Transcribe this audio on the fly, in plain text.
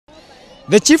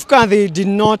The Chief Qadhi did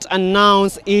not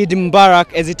announce Eid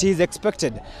Mubarak as it is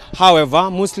expected.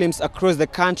 However, Muslims across the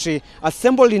country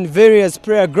assembled in various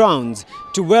prayer grounds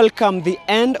to welcome the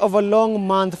end of a long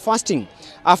month fasting.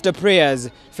 After prayers,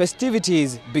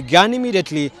 festivities began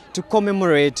immediately to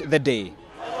commemorate the day.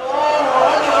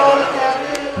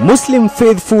 Muslim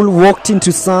faithful walked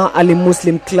into Sir Ali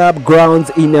Muslim Club grounds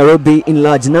in Nairobi in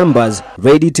large numbers,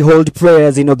 ready to hold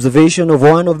prayers in observation of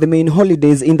one of the main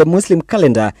holidays in the Muslim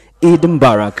calendar, Eid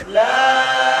Mubarak.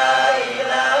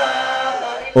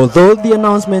 Although the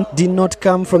announcement did not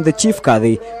come from the Chief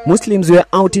Qadhi, Muslims were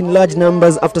out in large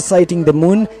numbers after sighting the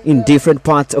moon in different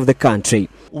parts of the country.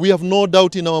 We have no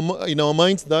doubt in our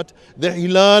minds that the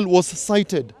Hilal was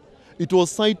sighted. It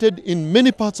was sighted in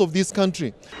many parts of this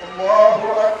country.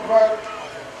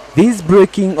 This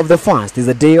breaking of the fast is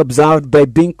a day observed by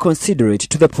being considerate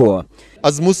to the poor.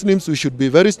 As Muslims, we should be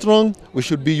very strong, we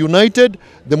should be united.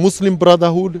 The Muslim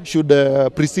brotherhood should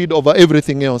precede over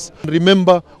everything else.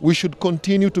 Remember, we should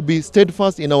continue to be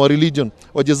steadfast in our religion.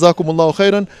 Wa jazakumullahu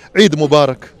khairan. Eid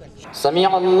Mubarak.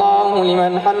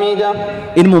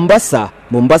 In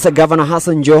Mombasa Governor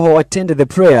Hassan Joho attended the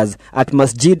prayers at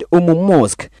Masjid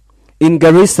Mosque. In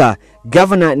Garissa,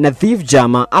 Governor Nadhif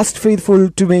Jama asked faithful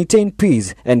to maintain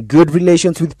peace and good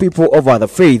relations with people of other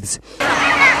faiths.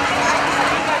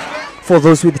 For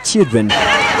those with children,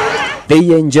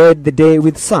 they enjoyed the day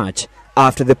with such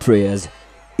after the prayers.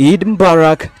 Eid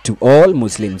Mubarak to all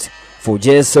Muslims. For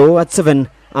JSO at 7,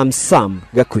 I'm Sam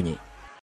Gakunyi.